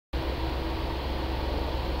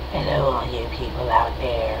Hello, all you people out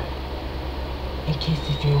there. In case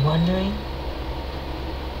if you're wondering,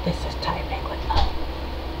 this is Ty Penguin.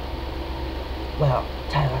 Well,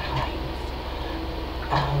 Tyler Hines.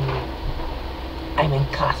 I'm in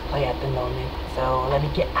cosplay at the moment, so let me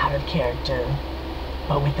get out of character,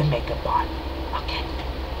 but with the makeup on. Okay.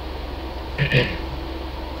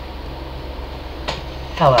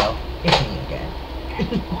 Hello, it's me again.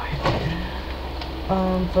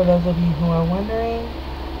 For those of you who are wondering,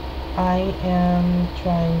 I am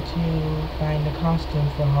trying to find a costume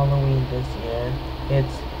for Halloween this year.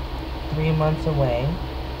 It's 3 months away.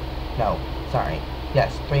 No, sorry.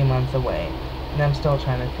 Yes, 3 months away. And I'm still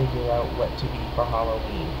trying to figure out what to be for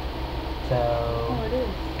Halloween. So... Oh, it is.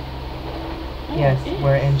 Oh, yes, it is.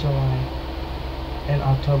 we're in July. And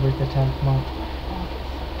October's the 10th month. August,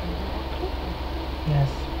 September, October. Yes,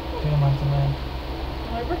 3 months away.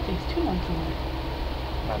 My birthday's 2 months away.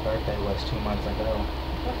 My birthday was 2 months ago.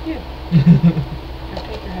 Fuck you. Now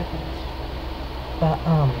take your headphones. But,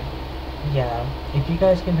 yeah. If you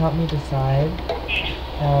guys can help me decide,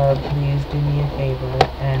 please do me a favor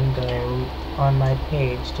and go on my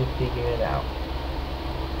page to figure it out.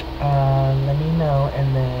 Let me know,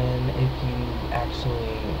 and then if you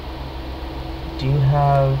actually do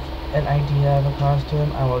have an idea of a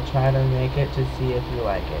costume, I will try to make it to see if you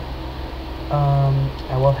like it.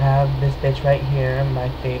 I will have this bitch right here, my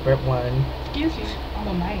favorite one. Excuse you, I'm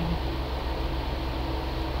a man.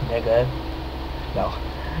 Nigga. No.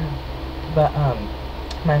 But,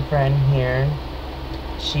 my friend here,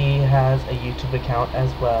 she has a YouTube account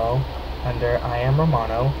as well, under I Am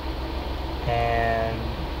Romano, and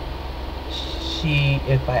she,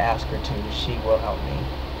 if I ask her to, she will help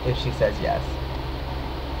me, if she says yes.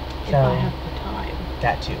 If I have the time.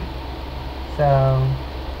 That too. So,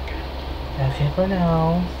 that's it for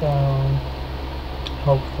now, so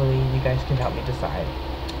hopefully you guys can help me decide.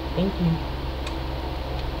 Thank you.